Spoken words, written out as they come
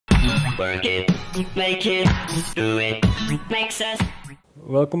Work it, make it, do it, make sense.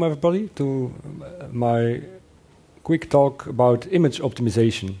 Welcome everybody to my quick talk about image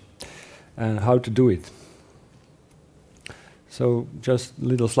optimization and how to do it. So just a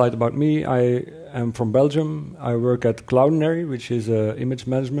little slide about me. I am from Belgium. I work at Cloudinary, which is an image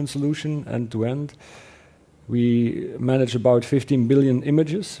management solution end-to-end. We manage about 15 billion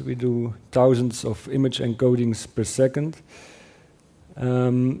images. We do thousands of image encodings per second.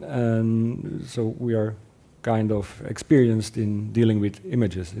 And so we are kind of experienced in dealing with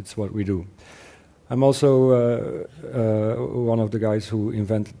images. It's what we do. I'm also one of the guys who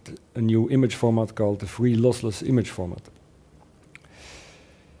invented a new image format called the free lossless image format.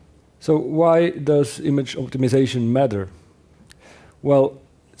 So why does image optimization matter? Well,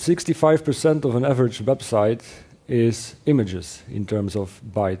 65% of an average website is images in terms of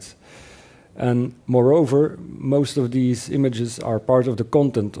bytes. And moreover, most of these images are part of the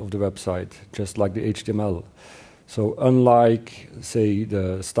content of the website, just like the HTML. So unlike, say,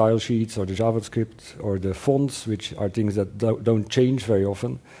 the style sheets or the JavaScript or the fonts, which are things that don't change very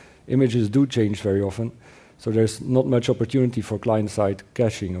often, images do change very often. So there's not much opportunity for client-side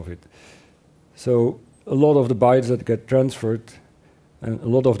caching of it. So a lot of the bytes that get transferred and a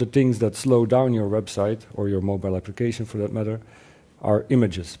lot of the things that slow down your website, or your mobile application for that matter, are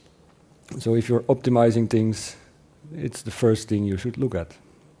images. So if you're optimizing things, it's the first thing you should look at.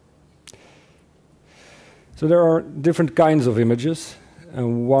 So there are different kinds of images,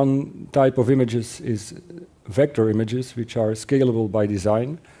 and one type of images is vector images, which are scalable by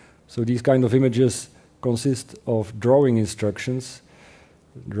design. So these kind of images consist of drawing instructions,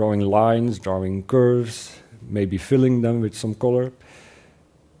 drawing lines, drawing curves, maybe filling them with some color.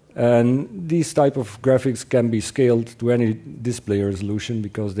 And these type of graphics can be scaled to any display resolution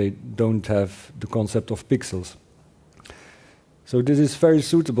because they don't have the concept of pixels. So this is very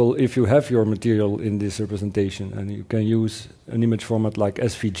suitable if you have your material in this representation, and you can use an image format like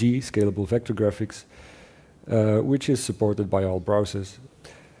SVG, Scalable Vector Graphics, which is supported by all browsers.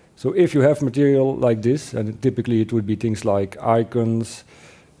 So if you have material like this, and typically it would be things like icons,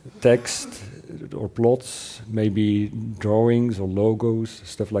 text, or plots, maybe drawings or logos,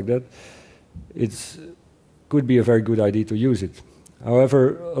 stuff like that, it could be a very good idea to use it.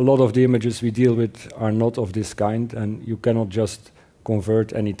 However, a lot of the images we deal with are not of this kind, and you cannot just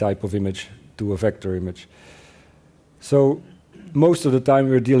convert any type of image to a vector image. So most of the time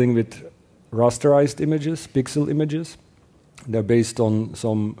we're dealing with rasterized images, pixel images. They're based on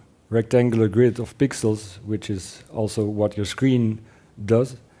some rectangular grid of pixels, which is also what your screen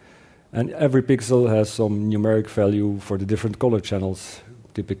does. And every pixel has some numeric value for the different color channels,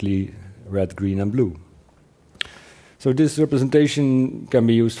 typically red, green, and blue. So this representation can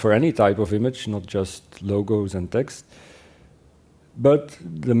be used for any type of image, not just logos and text. But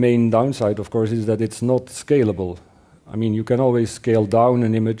the main downside, of course, is that it's not scalable. I mean, you can always scale down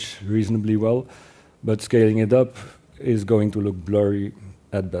an image reasonably well, but scaling it up is going to look blurry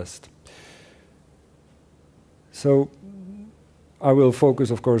at best. So I will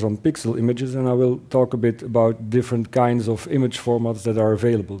focus, of course, on pixel images, and I will talk a bit about different kinds of image formats that are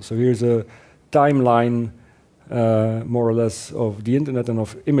available. So here's a timeline, more or less, of the internet and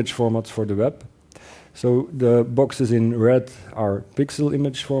of image formats for the web. So the boxes in red are pixel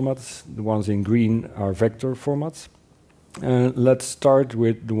image formats, the ones in green are vector formats. And let's start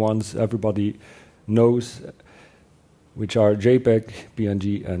with the ones everybody knows, which are JPEG,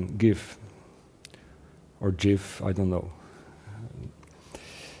 PNG, and GIF. Or GIF, I don't know.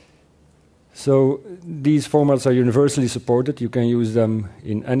 So these formats are universally supported. You can use them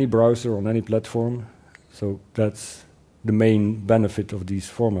in any browser, on any platform. So that's the main benefit of these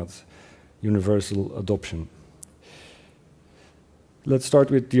formats, universal adoption. Let's start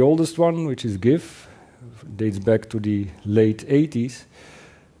with the oldest one, which is GIF. It dates back to the late 80s.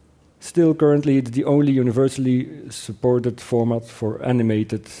 Still, currently, it's the only universally supported format for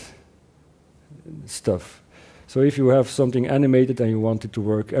animated stuff. So if you have something animated and you want it to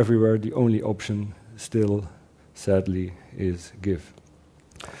work everywhere, the only option still, sadly, is GIF.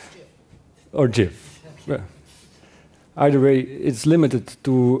 Or GIF. Yeah. Either way, it's limited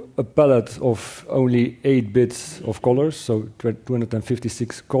to a palette of only 8 bits of colors, so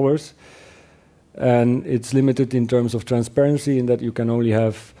 256 colors. And it's limited in terms of transparency in that you can only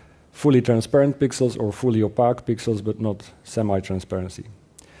have fully transparent pixels or fully opaque pixels, but not semi-transparency.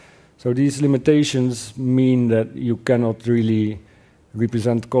 So these limitations mean that you cannot really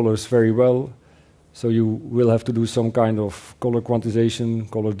represent colors very well. So you will have to do some kind of color quantization,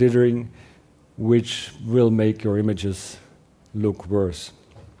 color dithering, which will make your images look worse.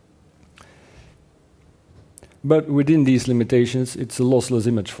 But within these limitations, it's a lossless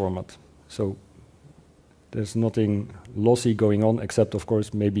image format. So there's nothing lossy going on, except, of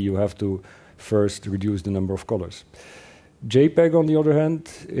course, maybe you have to first reduce the number of colors. JPEG, on the other hand,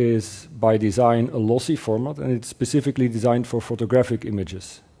 is by design a lossy format, and it's specifically designed for photographic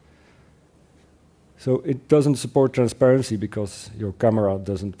images. So it doesn't support transparency because your camera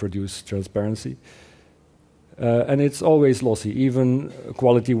doesn't produce transparency. And it's always lossy. Even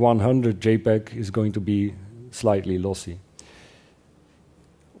quality 100 JPEG is going to be slightly lossy.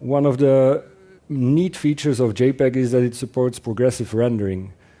 One of the neat features of JPEG is that it supports progressive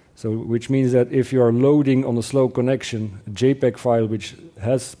rendering. So, which means that if you are loading on a slow connection a JPEG file which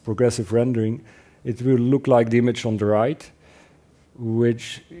has progressive rendering, it will look like the image on the right,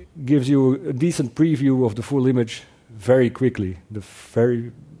 which gives you a decent preview of the full image very quickly. The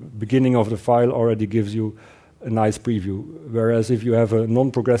very beginning of the file already gives you a nice preview, whereas if you have a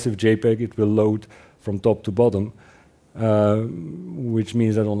non-progressive JPEG, it will load from top to bottom, which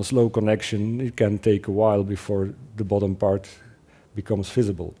means that on a slow connection, it can take a while before the bottom part becomes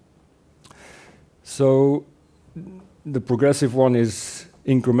visible. So the progressive one is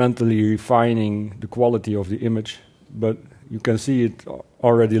incrementally refining the quality of the image, but you can see it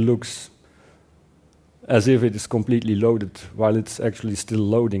already looks as if it is completely loaded, while it's actually still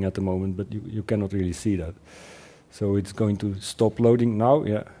loading at the moment, but you cannot really see that. So it's going to stop loading now.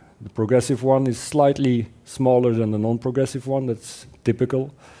 Yeah, the progressive one is slightly smaller than the non-progressive one. That's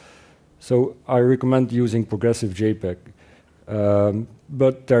typical. So I recommend using progressive JPEG.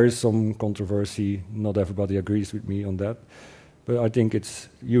 But there is some controversy. Not everybody agrees with me on that. But I think it's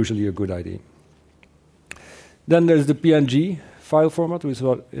usually a good idea. Then there's the PNG file format, which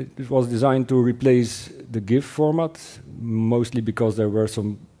it was designed to replace the GIF format, mostly because there were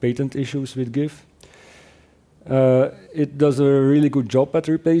some patent issues with GIF. It does a really good job at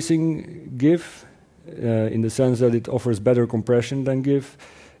replacing GIF, in the sense that it offers better compression than GIF.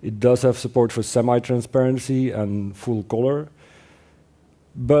 It does have support for semi-transparency and full color,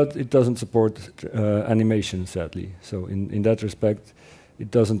 but it doesn't support animation, sadly. So in that respect, it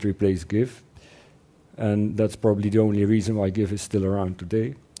doesn't replace GIF, and that's probably the only reason why GIF is still around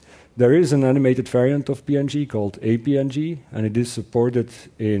today. There is an animated variant of PNG called APNG, and it is supported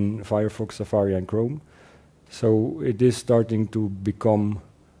in Firefox, Safari, and Chrome. So it is starting to become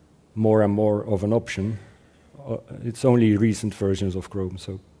more and more of an option. It's only recent versions of Chrome,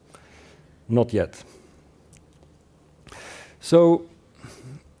 so not yet. So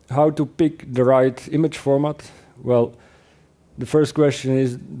how to pick the right image format? Well, the first question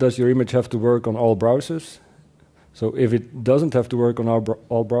is, does your image have to work on all browsers? So if it doesn't have to work on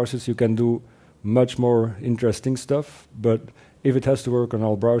all browsers, you can do much more interesting stuff. But if it has to work on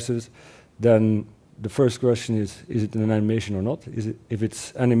all browsers, then the first question is it an animation or not? If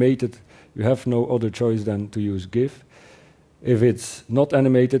it's animated, you have no other choice than to use GIF. If it's not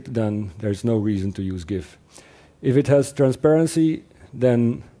animated, then there's no reason to use GIF. If it has transparency,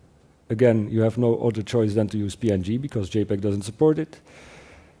 then again, you have no other choice than to use PNG because JPEG doesn't support it.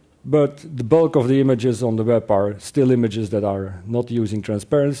 But the bulk of the images on the web are still images that are not using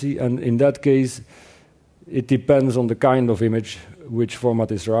transparency, and in that case, it depends on the kind of image, which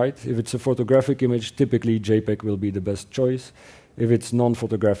format is right. If it's a photographic image, typically JPEG will be the best choice. If it's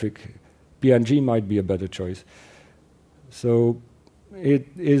non-photographic, PNG might be a better choice. So it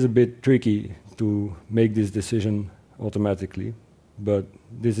is a bit tricky to make this decision automatically, but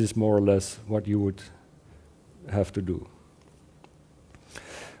this is more or less what you would have to do.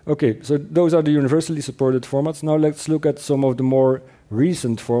 Okay, so those are the universally supported formats. Now let's look at some of the more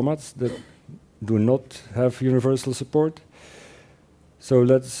recent formats that do not have universal support. So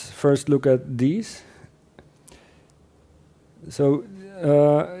let's first look at these. So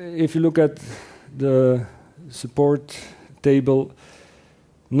if you look at the support table,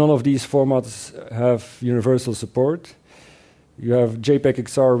 none of these formats have universal support. You have JPEG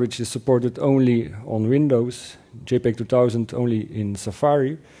XR, which is supported only on Windows, JPEG 2000 only in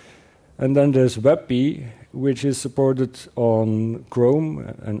Safari, and then there's WebP, which is supported on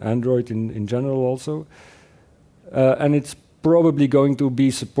Chrome and Android in general also, and it's probably going to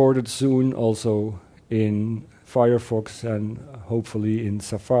be supported soon also in Firefox and hopefully in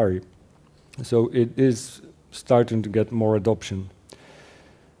Safari. So it is starting to get more adoption.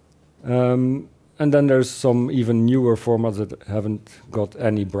 And then there's some even newer formats that haven't got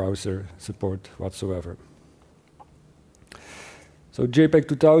any browser support whatsoever. So JPEG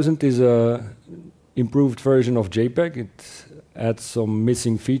 2000 is an improved version of JPEG. It adds some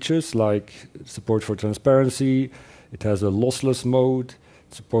missing features like support for transparency. It has a lossless mode.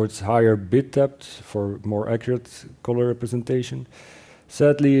 It supports higher bit depth for more accurate color representation.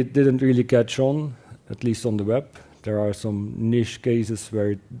 Sadly, it didn't really catch on, at least on the web. There are some niche cases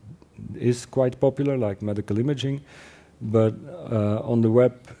where is quite popular, like medical imaging, but on the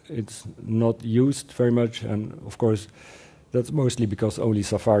web it's not used very much, and of course that's mostly because only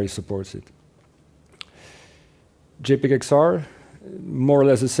Safari supports it. JPEG XR, more or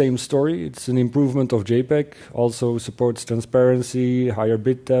less the same story. It's an improvement of JPEG, also supports transparency, higher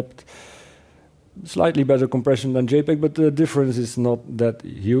bit depth, slightly better compression than JPEG, but the difference is not that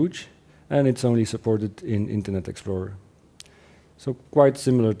huge, and it's only supported in Internet Explorer. So quite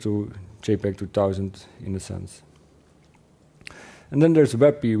similar to JPEG 2000 in a sense. And then there's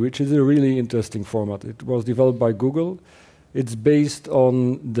WebP, which is a really interesting format. It was developed by Google. It's based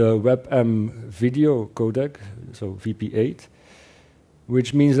on the WebM video codec, so VP8,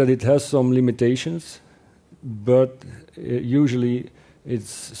 which means that it has some limitations, but usually it's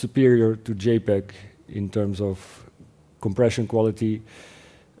superior to JPEG in terms of compression quality.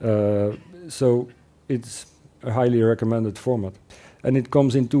 So it's a highly recommended format. And it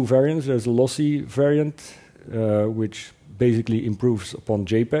comes in two variants. There's a lossy variant, which basically improves upon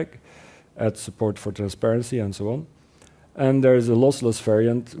JPEG, adds support for transparency and so on. And there's a lossless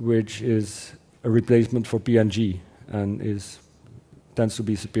variant, which is a replacement for PNG and tends to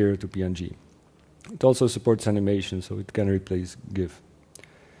be superior to PNG. It also supports animation, so it can replace GIF.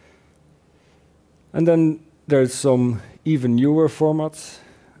 And then there's some even newer formats.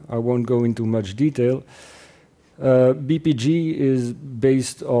 I won't go into much detail. BPG is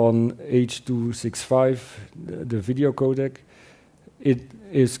based on H.265, the video codec. It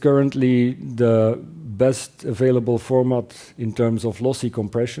is currently the best available format in terms of lossy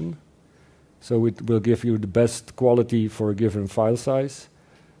compression. So it will give you the best quality for a given file size.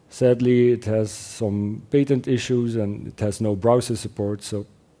 Sadly, it has some patent issues and it has no browser support, so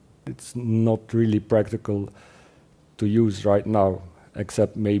it's not really practical to use right now,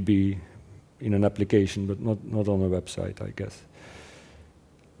 except maybe in an application, but not on a website, I guess.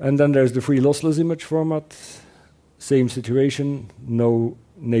 And then there's the free lossless image format. Same situation, no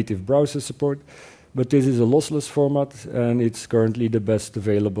native browser support, but this is a lossless format, and it's currently the best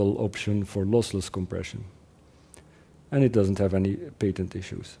available option for lossless compression. And it doesn't have any patent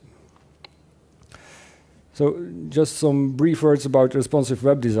issues. So just some brief words about responsive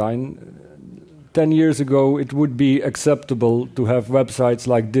web design. 10 years ago, it would be acceptable to have websites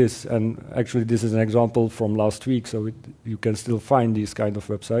like this, and actually this is an example from last week, so you can still find these kind of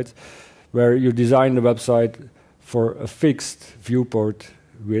websites, where you design the website for a fixed viewport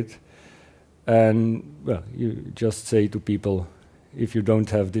width, and well, you just say to people, if you don't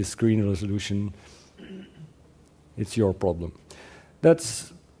have this screen resolution, it's your problem.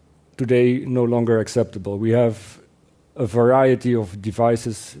 That's today no longer acceptable. We have a variety of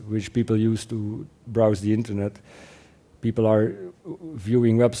devices which people use to browse the internet. People are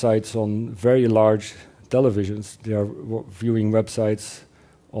viewing websites on very large televisions. They are viewing websites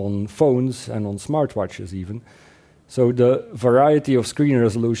on phones and on smartwatches even. So the variety of screen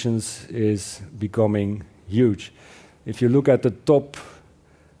resolutions is becoming huge. If you look at the top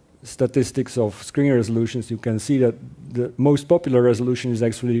statistics of screen resolutions, you can see that the most popular resolution is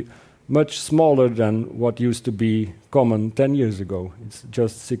actually much smaller than what used to be common 10 years ago. It's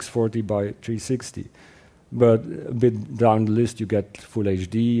just 640 by 360. But a bit down the list, you get Full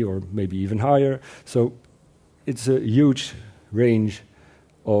HD or maybe even higher. So it's a huge range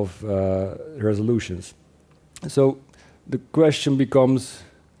of resolutions. So the question becomes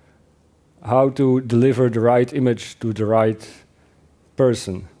how to deliver the right image to the right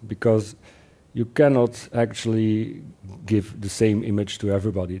person, because you cannot actually give the same image to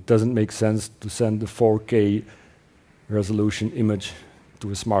everybody. It doesn't make sense to send a 4K resolution image to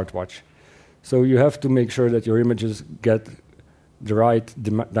a smartwatch. So you have to make sure that your images get the right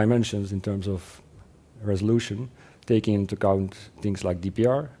dimensions in terms of resolution, taking into account things like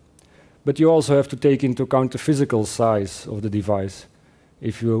DPR. But you also have to take into account the physical size of the device.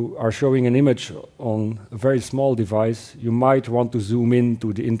 If you are showing an image on a very small device, you might want to zoom in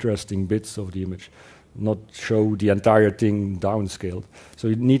to the interesting bits of the image, not show the entire thing downscaled. So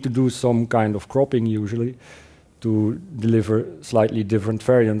you need to do some kind of cropping usually to deliver slightly different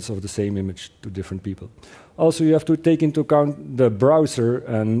variants of the same image to different people. Also, you have to take into account the browser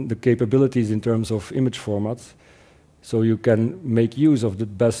and the capabilities in terms of image formats, so you can make use of the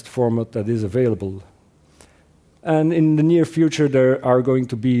best format that is available. And in the near future, there are going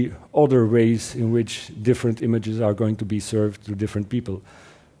to be other ways in which different images are going to be served to different people.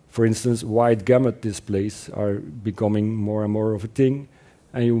 For instance, wide gamut displays are becoming more and more of a thing,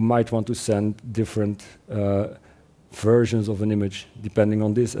 and you might want to send different versions of an image depending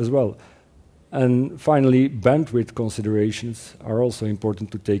on this as well. And finally, bandwidth considerations are also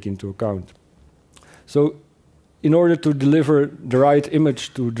important to take into account. So in order to deliver the right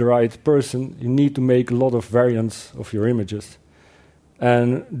image to the right person, you need to make a lot of variants of your images.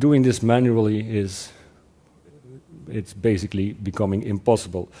 And doing this manually it's basically becoming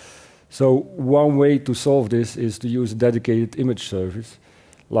impossible. So one way to solve this is to use a dedicated image service,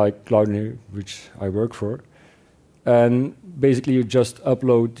 like Cloudinary, which I work for. And basically you just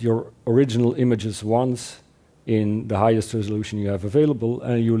upload your original images once in the highest resolution you have available,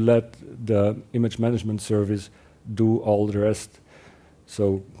 and you let the image management service do all the rest.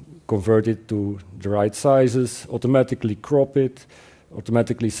 So convert it to the right sizes, automatically crop it,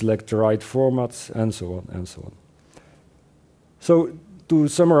 automatically select the right formats, and so on and so on. So to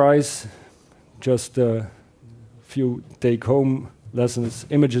summarize, just a few take-home lessons.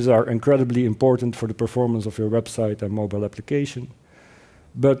 Images are incredibly important for the performance of your website and mobile application,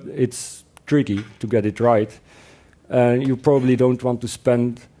 but it's tricky to get it right. And you probably don't want to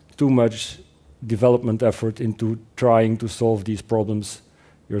spend too much development effort into trying to solve these problems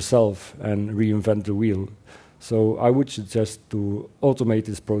yourself and reinvent the wheel. So I would suggest to automate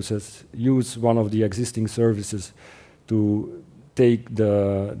this process, use one of the existing services to take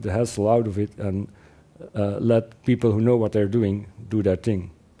the hassle out of it, and let people who know what they're doing do their thing.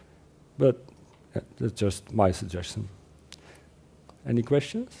 But that's just my suggestion. Any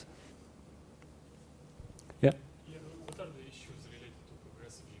questions? Yeah? Yeah, what are the issues related to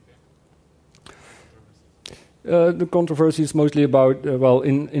progressive JPEG? The controversy is mostly about, well,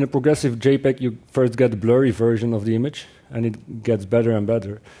 in a progressive JPEG, you first get a blurry version of the image, and it gets better and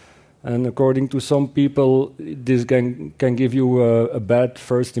better. And according to some people, this can give you a bad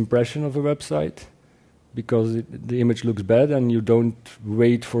first impression of a website, because the image looks bad and you don't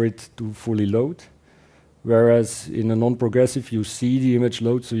wait for it to fully load. Whereas in a non-progressive, you see the image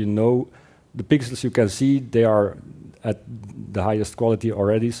load, so you know the pixels you can see, they are at the highest quality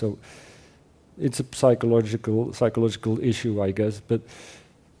already. So it's a psychological issue, I guess. But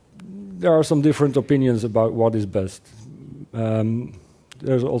there are some different opinions about what is best.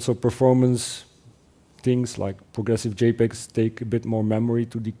 There's also performance things, like progressive JPEGs take a bit more memory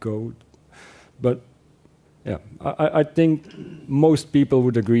to decode. But yeah, I think most people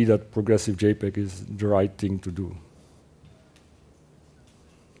would agree that progressive JPEG is the right thing to do.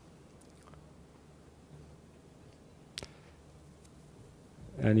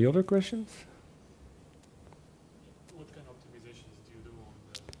 Any other questions? What kind of optimizations do you do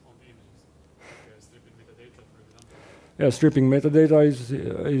on the images? Like stripping metadata, for example? Yeah, stripping metadata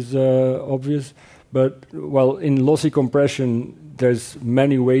is obvious, but well, in lossy compression, there's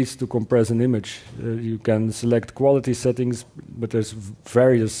many ways to compress an image. You can select quality settings, but there's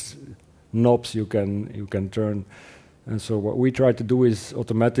various knobs you can turn. And so what we try to do is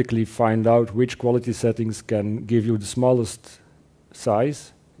automatically find out which quality settings can give you the smallest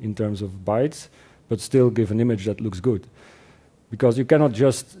size in terms of bytes, but still give an image that looks good. Because you cannot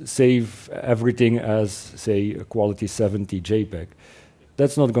just save everything as, say, a quality 70 JPEG.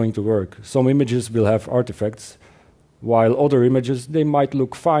 That's not going to work. Some images will have artifacts, while other images, they might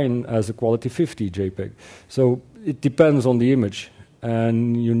look fine as a quality 50 JPEG. So it depends on the image,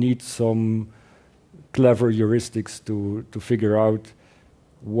 and you need some clever heuristics to figure out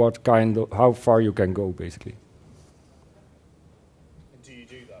how far you can go, basically. And do you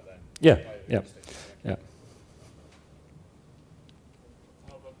do that then? Yeah, yeah.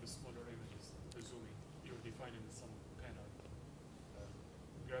 How about the smaller images, the zooming? You're defining some kind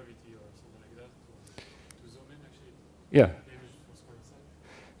of gravity or something like that to zoom in, actually? Yeah. The image for smaller size?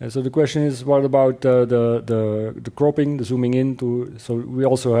 And so the question is, what about the cropping, the zooming in? So we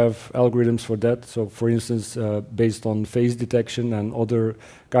also have algorithms for that. So for instance, based on face detection and other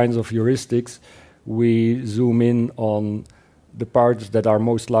kinds of heuristics, we zoom in on the parts that are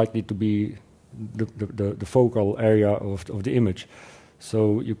most likely to be the focal area of the image.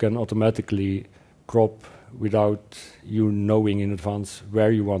 So you can automatically crop without you knowing in advance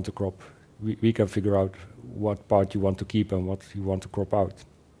where you want to crop. We can figure out what part you want to keep and what you want to crop out.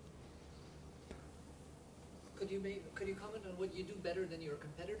 Could you comment on what you do better than your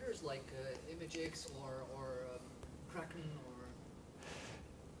competitors, like ImageX or Kraken,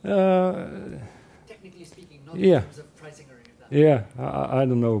 or technically speaking, not in terms of pricing or anything like that? Yeah, I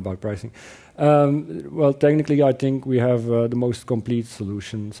don't know about pricing. Well, technically, I think we have the most complete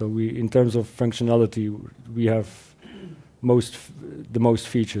solution. So in terms of functionality, we have the most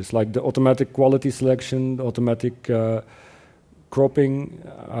features, like the automatic quality selection, the automatic cropping.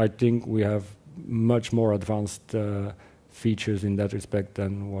 I think we have much more advanced features in that respect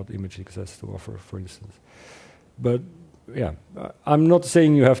than what ImageX has to offer, for instance. But yeah, I'm not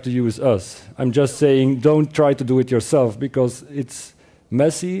saying you have to use us. I'm just saying don't try to do it yourself, because it's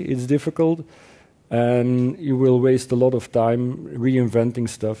messy, it's difficult, and you will waste a lot of time reinventing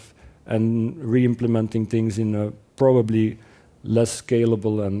stuff and re-implementing things in a probably less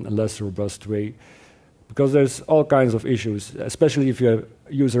scalable and less robust way. Because there's all kinds of issues, especially if you have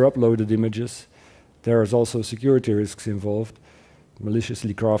user-uploaded images. There's also security risks involved,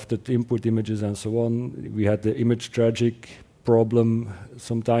 maliciously crafted input images and so on. We had the image tragic problem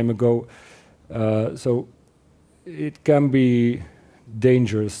some time ago. So it can be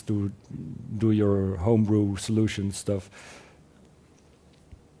dangerous to do your homebrew solution stuff.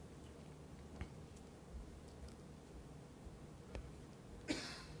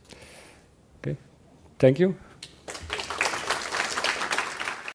 Okay, thank you.